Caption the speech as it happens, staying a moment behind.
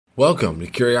Welcome to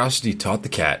Curiosity Taught the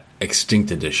Cat, Extinct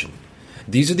Edition.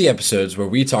 These are the episodes where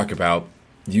we talk about,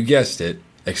 you guessed it,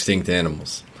 extinct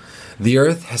animals. The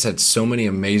Earth has had so many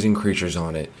amazing creatures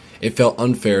on it, it felt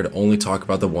unfair to only talk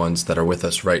about the ones that are with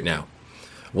us right now.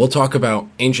 We'll talk about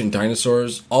ancient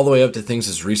dinosaurs, all the way up to things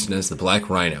as recent as the black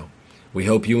rhino. We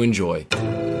hope you enjoy.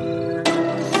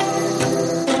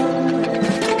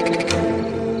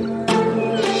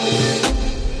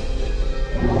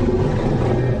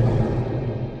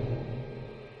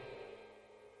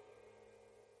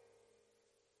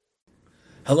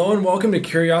 Hello and welcome to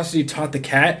Curiosity Taught the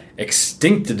Cat,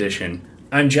 Extinct Edition.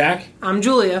 I'm Jack. I'm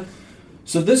Julia.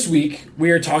 So this week,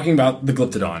 we are talking about the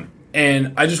Glyptodon.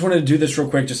 And I just wanted to do this real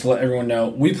quick just to let everyone know.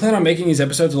 We plan on making these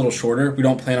episodes a little shorter. We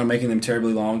don't plan on making them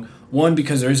terribly long. One,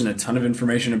 because there isn't a ton of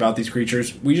information about these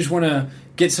creatures. We just want to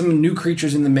get some new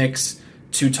creatures in the mix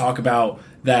to talk about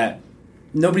that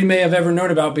nobody may have ever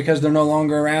known about because they're no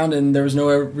longer around and there was no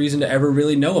reason to ever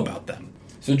really know about them.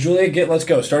 So Julia, let's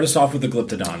go. Start us off with the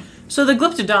Glyptodon. So the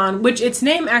Glyptodon, which its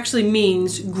name actually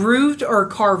means grooved or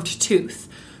carved tooth,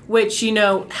 which,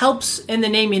 helps in the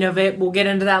naming of it. We'll get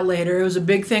into that later. It was a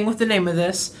big thing with the name of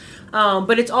this.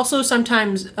 But it's also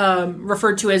sometimes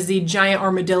referred to as the giant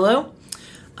armadillo.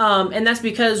 And that's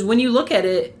because when you look at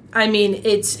it,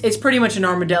 it's pretty much an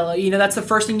armadillo. That's the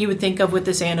first thing you would think of with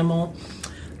this animal.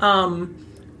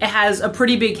 It has a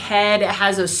pretty big head. It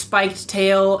has a spiked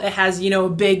tail. It has, a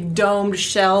big domed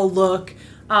shell look.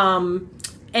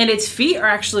 And its feet are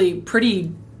actually pretty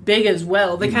big as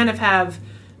well. They kind of have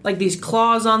like these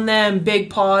claws on them, big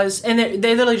paws, and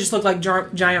they literally just look like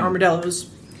giant armadillos.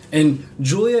 And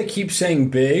Julia keeps saying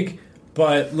big,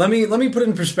 but let me put it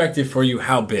in perspective for you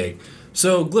how big.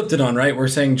 So Glyptodon, right? We're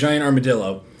saying giant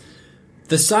armadillo.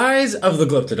 The size of the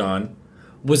Glyptodon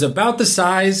was about the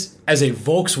size as a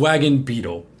Volkswagen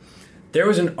Beetle. There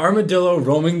was an armadillo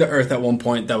roaming the earth at one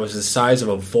point that was the size of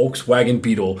a Volkswagen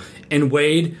Beetle and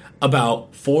weighed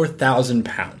about 4,000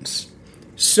 pounds.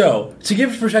 So, to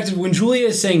give perspective, when Julia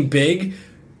is saying big,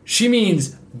 she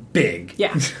means big.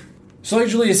 Yeah. So like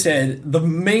Julia said, the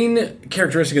main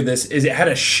characteristic of this is it had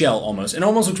a shell almost. It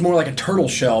almost looks more like a turtle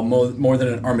shell more than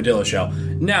an armadillo shell.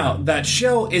 Now, that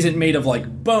shell isn't made of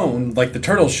like bone like the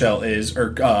turtle shell is,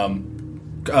 or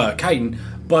chitin,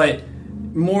 but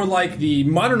more like the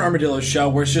modern armadillo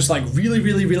shell where it's just like really,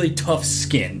 really, really tough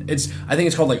skin. I think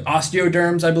it's called like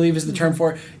osteoderms, I believe is the term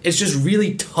for it. It's just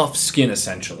really tough skin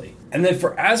essentially. And then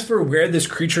as for where this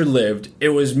creature lived, it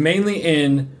was mainly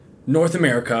in North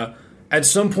America. At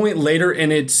some point later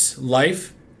in its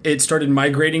life, it started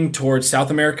migrating towards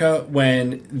South America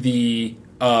when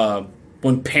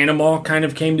Panama kind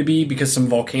of came to be because some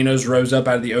volcanoes rose up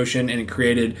out of the ocean and it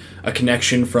created a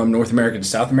connection from North America to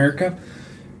South America.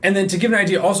 And then to give an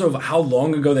idea also of how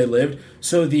long ago they lived,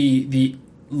 so the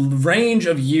range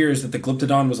of years that the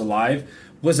Glyptodon was alive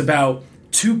was about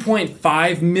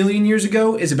 2.5 million years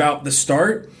ago is about the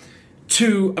start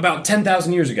to about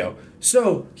 10,000 years ago.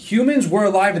 So humans were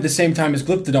alive at the same time as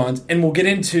Glyptodons, and we'll get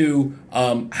into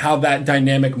how that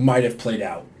dynamic might have played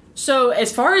out. So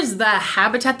as far as the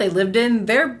habitat they lived in,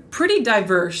 they're pretty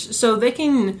diverse. So they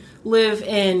can live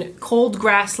in cold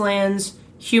grasslands,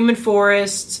 humid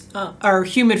forests,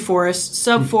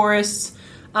 subforests,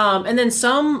 and then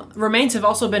some remains have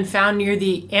also been found near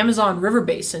the Amazon River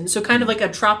Basin, so kind of like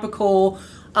a tropical,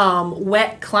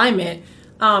 wet climate,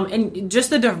 and just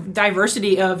the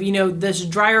diversity of, this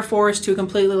drier forest to a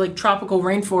completely like tropical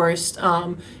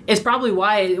rainforest is probably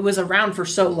why it was around for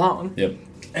so long. Yep.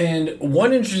 And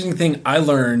one interesting thing I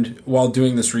learned while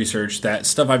doing this research, that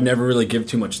stuff I've never really given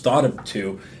too much thought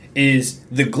to, is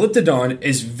the Glyptodon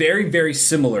is very, very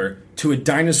similar to a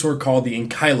dinosaur called the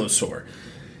Ankylosaur.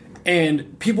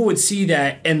 And people would see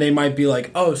that and they might be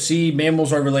like, oh, see,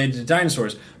 mammals are related to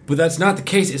dinosaurs. But that's not the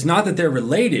case. It's not that they're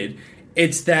related.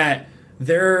 It's that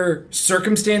their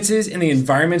circumstances and the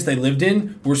environments they lived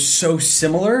in were so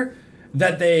similar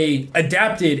that they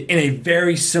adapted in a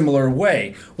very similar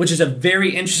way, which is a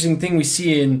very interesting thing we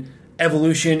see in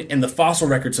evolution in the fossil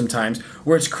record sometimes,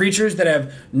 where it's creatures that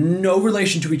have no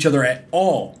relation to each other at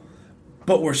all,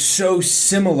 but were so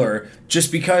similar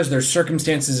just because their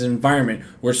circumstances and environment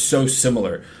were so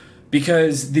similar.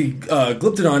 Because the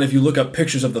Glyptodon, if you look up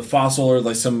pictures of the fossil or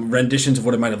like some renditions of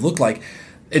what it might have looked like,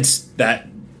 it's that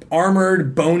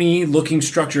armored, bony looking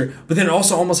structure, but then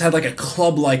also almost had like a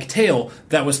club-like tail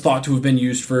that was thought to have been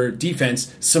used for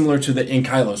defense, similar to the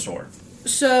Ankylosaur.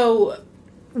 So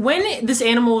when this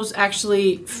animal was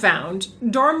actually found,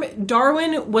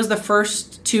 Darwin was the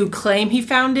first to claim he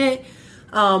found it,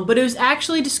 but it was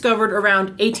actually discovered around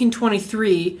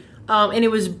 1823, and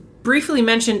it was briefly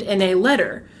mentioned in a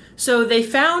letter. So they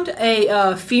found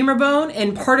a femur bone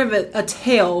and part of a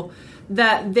tail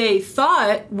that they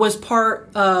thought was part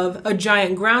of a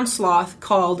giant ground sloth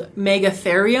called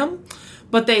Megatherium,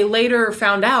 but they later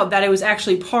found out that it was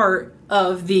actually part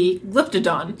of the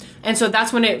Glyptodon. And so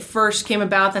that's when it first came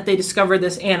about that they discovered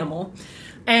this animal.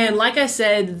 And like I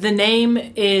said, the name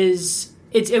is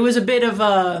it was a bit of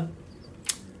a,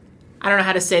 I don't know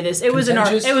how to say this. It was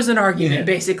an argument,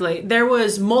 basically. There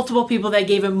was multiple people that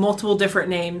gave it multiple different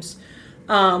names,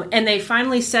 and they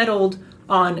finally settled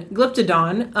on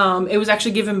Glyptodon. It was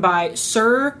actually given by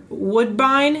Sir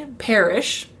Woodbine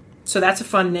Parish, so that's a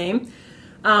fun name.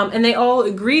 And they all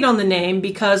agreed on the name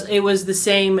because it was the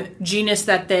same genus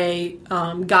that they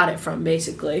got it from,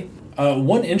 basically.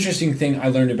 One interesting thing I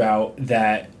learned about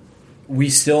that we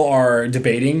still are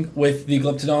debating with the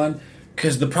Glyptodon,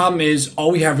 because the problem is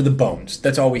all we have are the bones.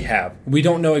 That's all we have. We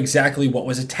don't know exactly what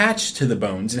was attached to the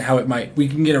bones and how it might. We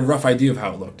can get a rough idea of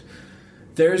how it looked.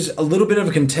 There's a little bit of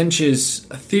a contentious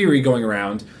theory going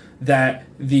around that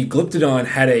the Glyptodon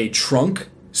had a trunk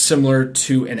similar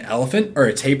to an elephant or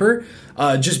a tapir,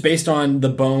 just based on the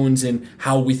bones and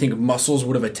how we think muscles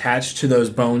would have attached to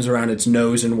those bones around its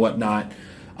nose and whatnot.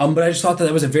 But I just thought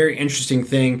that was a very interesting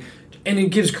thing. And it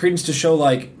gives credence to show,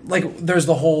 like there's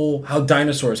the whole, how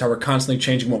dinosaurs, how we're constantly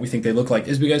changing what we think they look like,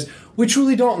 is because we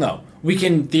truly don't know. We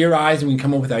can theorize and we can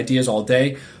come up with ideas all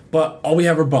day, but all we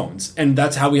have are bones. And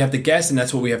that's how we have to guess, and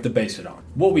that's what we have to base it on.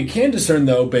 What we can discern,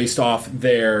 though, based off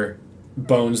their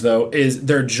bones, though, is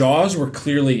their jaws were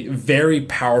clearly very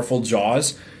powerful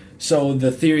jaws. So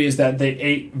the theory is that they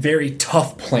ate very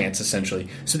tough plants, essentially.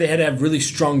 So they had to have really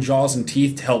strong jaws and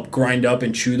teeth to help grind up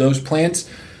and chew those plants.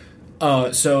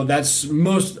 So that's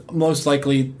most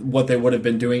likely what they would have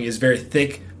been doing, is very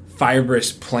thick,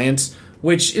 fibrous plants,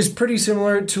 which is pretty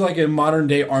similar to like a modern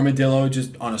day armadillo,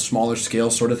 just on a smaller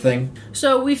scale sort of thing.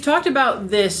 So we've talked about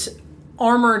this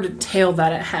armored tail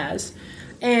that it has.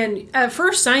 And at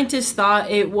first, scientists thought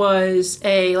it was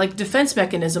a defense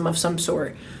mechanism of some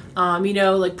sort.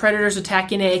 Like predators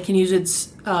attacking it, it can use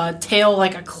its tail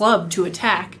like a club to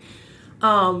attack.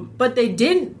 But they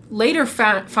did later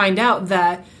find out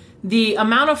that the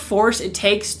amount of force it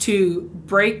takes to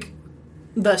break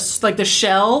the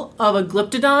shell of a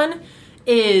Glyptodon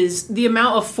is the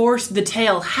amount of force the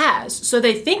tail has. So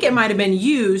they think it might have been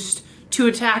used to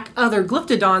attack other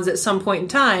Glyptodons at some point in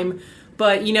time,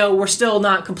 but we're still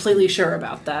not completely sure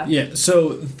about that. Yeah,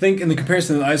 so think in the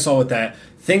comparison that I saw with that,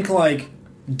 think like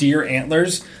deer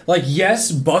antlers. Like,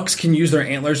 yes, bucks can use their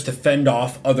antlers to fend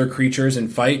off other creatures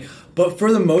and fight, but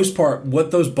for the most part,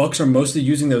 what those bucks are mostly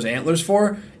using those antlers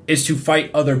for is to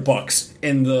fight other bucks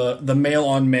in the male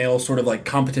on male sort of like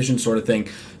competition sort of thing.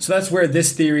 So that's where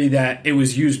this theory that it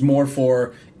was used more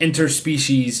for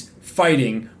interspecies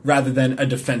fighting rather than a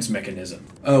defense mechanism.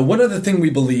 One other thing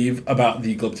we believe about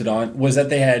the Glyptodon was that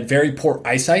they had very poor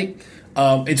eyesight.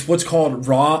 It's what's called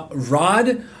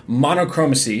rod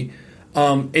monochromacy.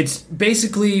 It's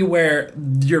basically where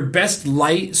your best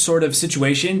light sort of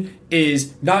situation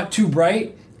is not too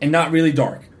bright and not really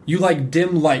dark. You like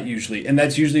dim light usually, and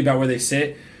that's usually about where they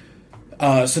sit.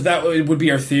 So that would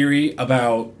be our theory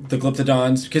about the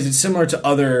Glyptodons, because it's similar to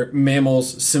other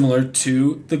mammals similar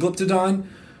to the Glyptodon.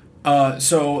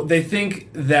 So they think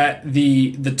that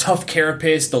the tough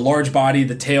carapace, the large body,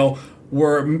 the tail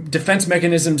were defense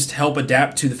mechanisms to help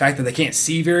adapt to the fact that they can't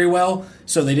see very well,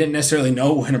 so they didn't necessarily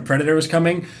know when a predator was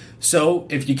coming. So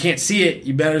if you can't see it,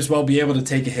 you better as well be able to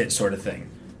take a hit sort of thing.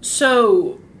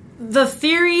 So the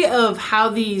theory of how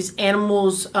these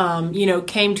animals,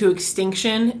 came to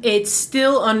extinction, it's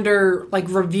still under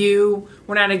review.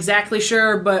 We're not exactly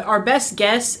sure, but our best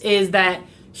guess is that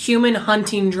human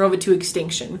hunting drove it to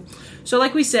extinction. So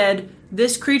like we said,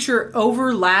 this creature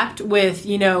overlapped with,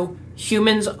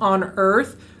 humans on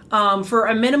Earth for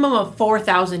a minimum of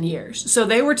 4,000 years. So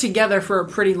they were together for a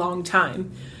pretty long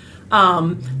time.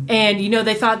 And,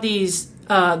 they thought these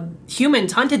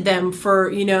humans hunted them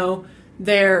for,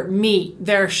 their meat,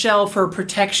 their shell for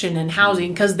protection and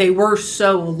housing, because they were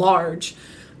so large.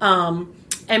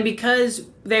 And because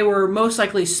they were most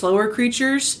likely slower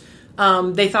creatures,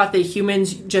 they thought that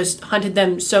humans just hunted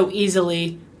them so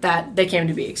easily that they came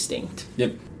to be extinct.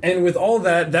 Yep. And with all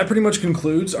that pretty much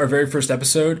concludes our very first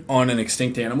episode on an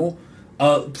extinct animal.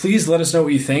 Please let us know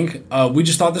what you think. We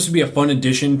just thought this would be a fun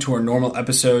addition to our normal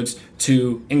episodes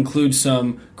to include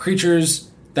some creatures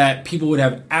that people would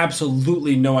have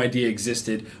absolutely no idea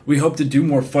existed. We hope to do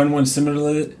more fun ones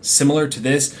similar to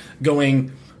this,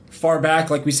 going far back,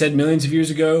 like we said, millions of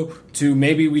years ago, to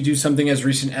maybe we do something as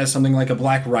recent as something like a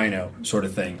black rhino sort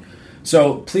of thing.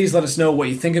 So please let us know what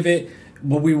you think of it.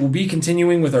 But we will be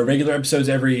continuing with our regular episodes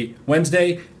every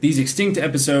Wednesday. These extinct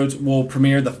episodes will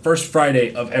premiere the first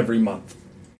Friday of every month.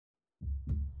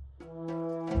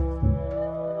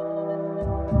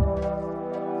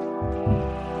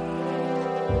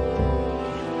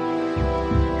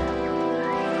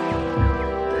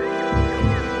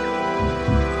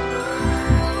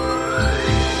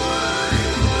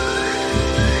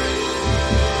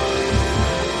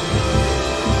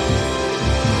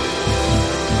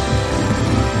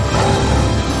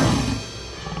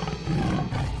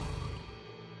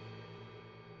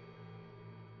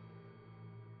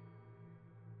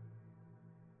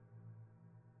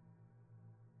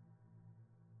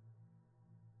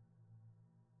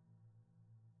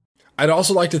 I'd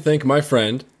also like to thank my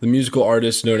friend, the musical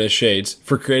artist known as Shades,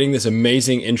 for creating this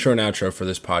amazing intro and outro for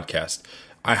this podcast.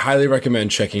 I highly recommend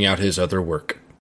checking out his other work.